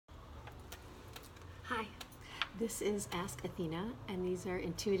This is Ask Athena, and these are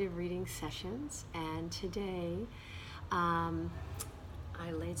intuitive reading sessions. And today, I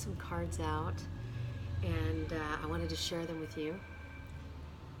laid some cards out, and I wanted to share them with you.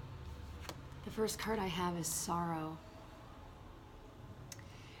 The first card I have is Sorrow.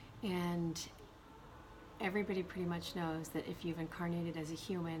 And everybody pretty much knows that if you've incarnated as a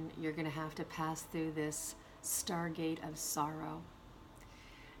human, you're going to have to pass through this stargate of sorrow.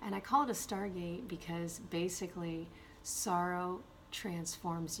 And I call it a stargate because basically sorrow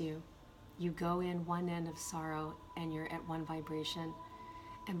transforms you. You go in one end of sorrow and you're at one vibration.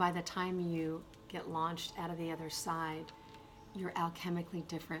 And by the time you get launched out of the other side, you're alchemically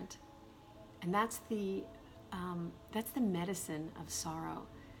different. And that's the medicine of sorrow.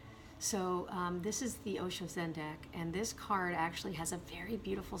 So this is the Osho Zen deck, and this card actually has a very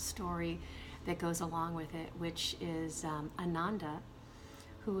beautiful story that goes along with it, which is Ananda,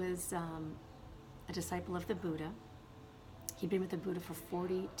 who is a disciple of the Buddha. He'd been with the Buddha for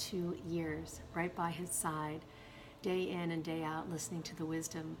 42 years, right by his side, day in and day out, listening to the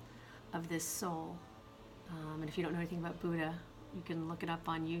wisdom of this soul. And if you don't know anything about Buddha, you can look it up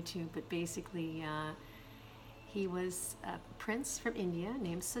on YouTube, but basically he was a prince from India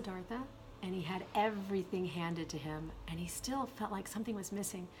named Siddhartha, and he had everything handed to him, and he still felt like something was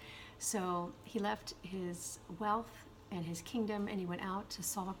missing. So he left his wealth and his kingdom, and he went out to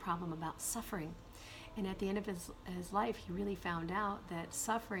solve a problem about suffering. And at the end of his life, he really found out that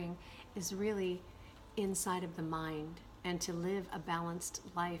suffering is really inside of the mind, and to live a balanced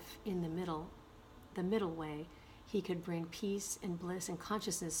life in the middle way, he could bring peace and bliss and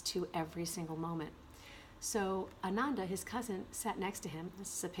consciousness to every single moment. So Ananda, his cousin, sat next to him.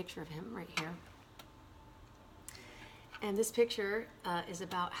 This is a picture of him right here. And this picture is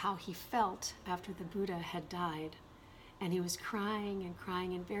about how he felt after the Buddha had died. And he was crying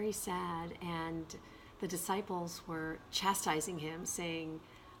and very sad, and the disciples were chastising him, saying,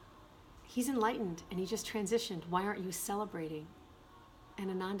 he's enlightened and he just transitioned. Why aren't you celebrating?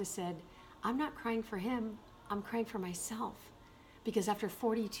 And Ananda said, I'm not crying for him, I'm crying for myself. Because after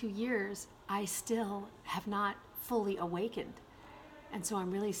 42 years, I still have not fully awakened. And so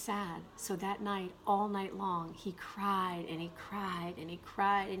I'm really sad. So that night, all night long, he cried and he cried and he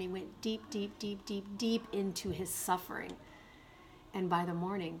cried, and he went deep into his suffering. And by the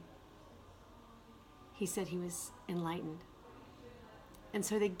morning, he said he was enlightened. And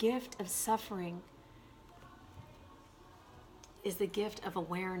so the gift of suffering is the gift of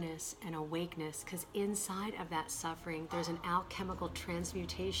awareness and awakeness, because inside of that suffering, there's an alchemical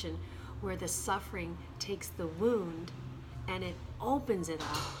transmutation where the suffering takes the wound and it opens it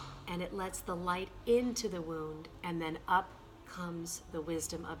up, and it lets the light into the wound, and then up comes the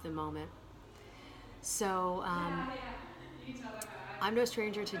wisdom of the moment. So I'm no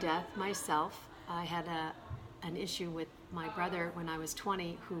stranger to death myself. I had an issue with my brother when I was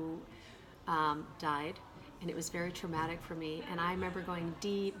 20 who died, and it was very traumatic for me. And I remember going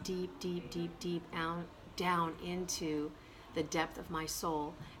deep down into the depth of my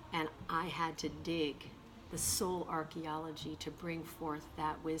soul, and I had to dig the soul archaeology to bring forth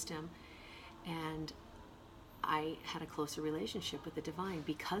that wisdom. And I had a closer relationship with the divine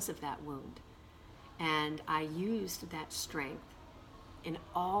because of that wound. And I used that strength in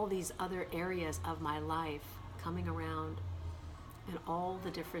all these other areas of my life, coming around, and all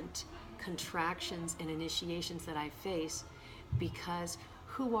the different contractions and initiations that I face, because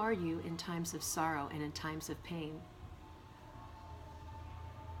who are you in times of sorrow and in times of pain?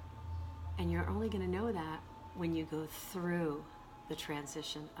 And you're only going to know that when you go through the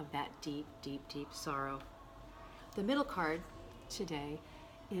transition of that deep sorrow. The middle card today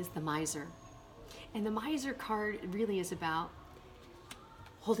is the Miser. And the Miser card really is about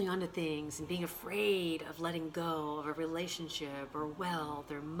holding on to things and being afraid of letting go of a relationship or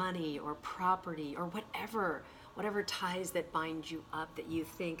wealth or money or property or whatever ties that bind you up, that you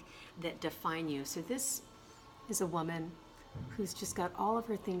think that define you. So this is a woman who's just got all of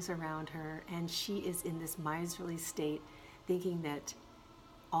her things around her, and she is in this miserly state, thinking that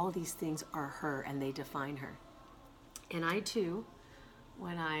all these things are her and they define her. And I too,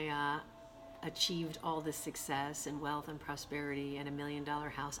 when I achieved all this success and wealth and prosperity and $1 million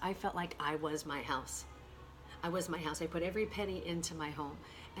house, I felt like I was my house. I was my house. I put every penny into my home,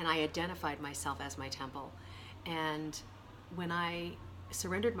 and I identified myself as my temple. And when I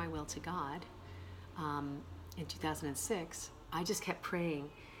surrendered my will to God in 2006, I just kept praying,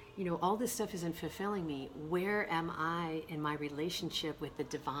 all this stuff isn't fulfilling me. Where am I in my relationship with the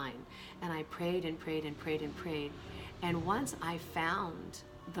divine? And I prayed and prayed and prayed and prayed. And once I found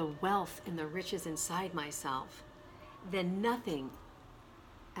the wealth and the riches inside myself, then nothing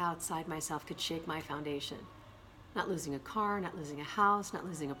outside myself could shake my foundation. Not losing a car, not losing a house, not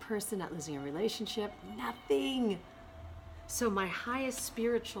losing a person, not losing a relationship, nothing. So my highest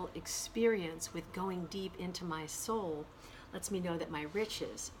spiritual experience with going deep into my soul lets me know that my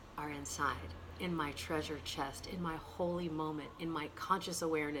riches are inside, in my treasure chest, in my holy moment, in my conscious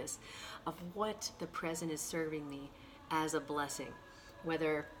awareness of what the present is serving me as a blessing.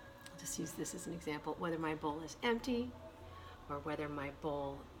 Whether, I'll just use this as an example, whether my bowl is empty or whether my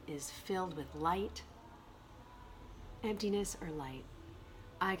bowl is filled with light, emptiness or light,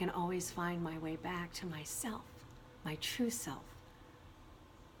 I can always find my way back to myself, my true self,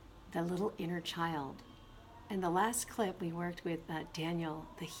 the little inner child. In the last clip, we worked with Daniel,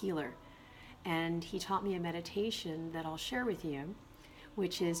 the healer, and he taught me a meditation that I'll share with you,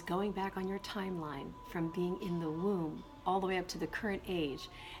 which is going back on your timeline from being in the womb all the way up to the current age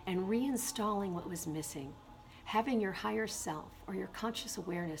and reinstalling what was missing. Having your higher self or your conscious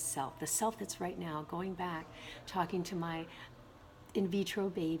awareness self, the self that's right now, going back, talking to my in vitro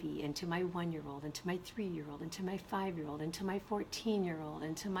baby, and to my 1-year-old, and to my 3-year-old, and to my 5-year-old, and to my 14-year-old,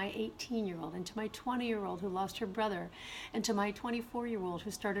 and to my 18-year-old, and to my 20-year-old who lost her brother, and to my 24-year-old who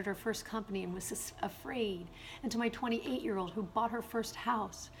started her first company and was afraid, and to my 28-year-old who bought her first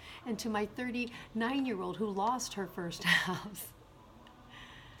house, and to my 39-year-old who lost her first house.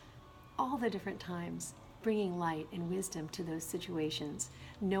 All the different times, bringing light and wisdom to those situations,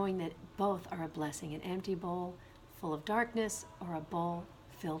 knowing that both are a blessing, an empty bowl full of darkness or a bowl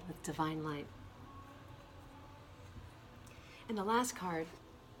filled with divine light. And the last card,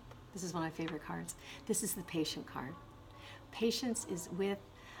 this is one of my favorite cards. This is the patient card. Patience is with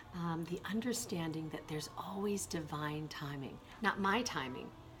the understanding that there's always divine timing. Not my timing,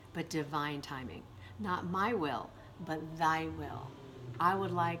 but divine timing. Not my will, but thy will. I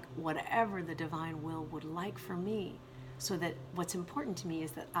would like whatever the divine will would like for me, so that what's important to me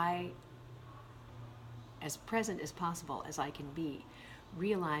is that I, as present as possible as I can be,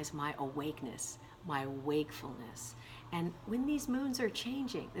 realize my awakeness, my wakefulness. And when these moons are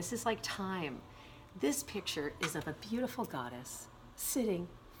changing, this is like time. This picture is of a beautiful goddess sitting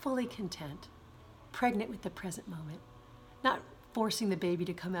fully content, pregnant with the present moment, not forcing the baby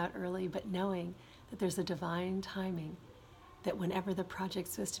to come out early, but knowing that there's a divine timing, that whenever the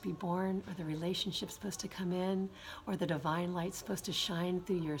project's supposed to be born, or the relationship's supposed to come in, or the divine light's supposed to shine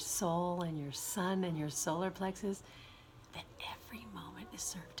through your soul and your sun and your solar plexus, that every moment is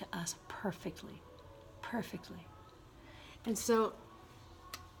served to us perfectly, perfectly. And so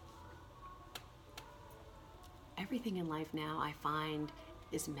everything in life now I find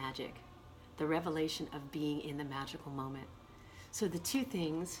is magic, the revelation of being in the magical moment. So the two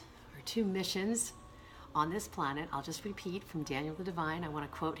things, or two missions on this planet, I'll just repeat from Daniel the Divine. I want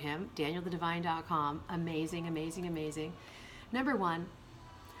to quote him, danielthedivine.com. Amazing, amazing, amazing. Number one,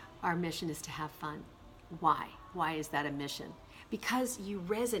 our mission is to have fun. Why? Why is that a mission? Because you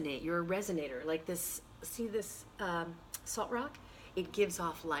resonate. You're a resonator. Like this, see this salt rock? It gives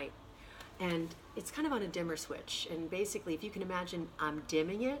off light. And it's kind of on a dimmer switch. And basically, if you can imagine, I'm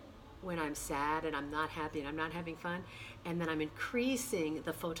dimming it when I'm sad and I'm not happy and I'm not having fun. And then I'm increasing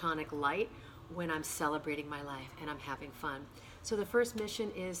the photonic light when I'm celebrating my life and I'm having fun. So the first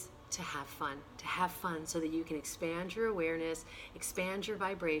mission is to have fun so that you can expand your awareness, expand your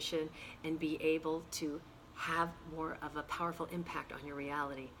vibration, and be able to have more of a powerful impact on your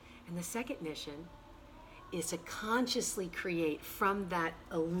reality. And the second mission is to consciously create from that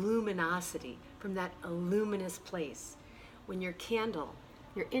luminosity, from that luminous place. When your candle,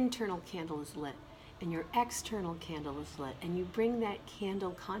 your internal candle is lit and your external candle is lit, and you bring that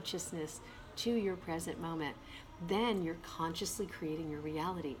candle consciousness to your present moment, then you're consciously creating your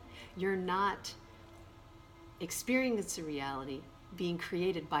reality. You're not experiencing reality being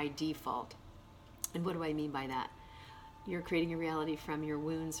created by default. And what do I mean by that? You're creating a reality from your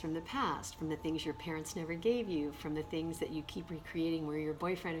wounds from the past, from the things your parents never gave you, from the things that you keep recreating where your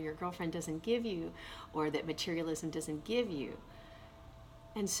boyfriend or your girlfriend doesn't give you, or that materialism doesn't give you.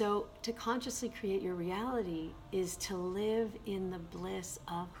 And so to consciously create your reality is to live in the bliss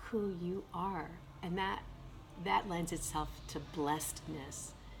of who you are. And that lends itself to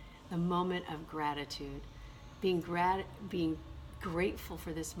blessedness, the moment of gratitude, being grateful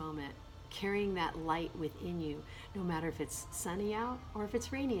for this moment, carrying that light within you, no matter if it's sunny out or if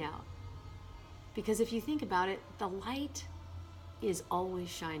it's rainy out. Because if you think about it, the light is always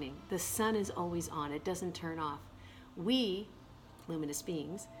shining. The sun is always on. It doesn't turn off. We, luminous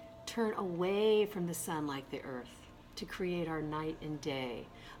beings, turn away from the sun like the earth to create our night and day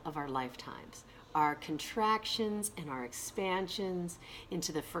of our lifetimes, our contractions and our expansions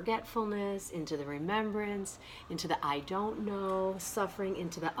into the forgetfulness, into the remembrance, into the I don't know suffering,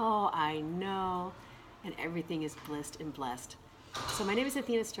 into the oh I know. and everything is blissed and blessed. So my name is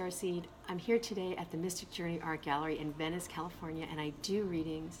Athena Starseed. I'm here today at the Mystic Journey Art Gallery in Venice, California, and I do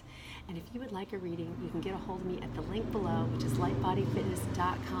readings. And if you would like a reading, you can get a hold of me at the link below, which is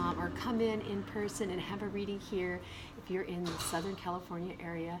lightbodyfitness.com, or come in person and have a reading here if you're in the Southern California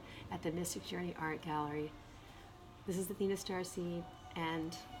area at the Mystic Journey Art Gallery. This is Athena Starseed,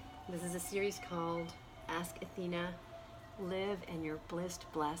 and this is a series called Ask Athena, Live in Your Blissed,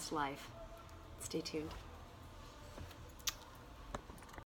 Blessed Life. Stay tuned.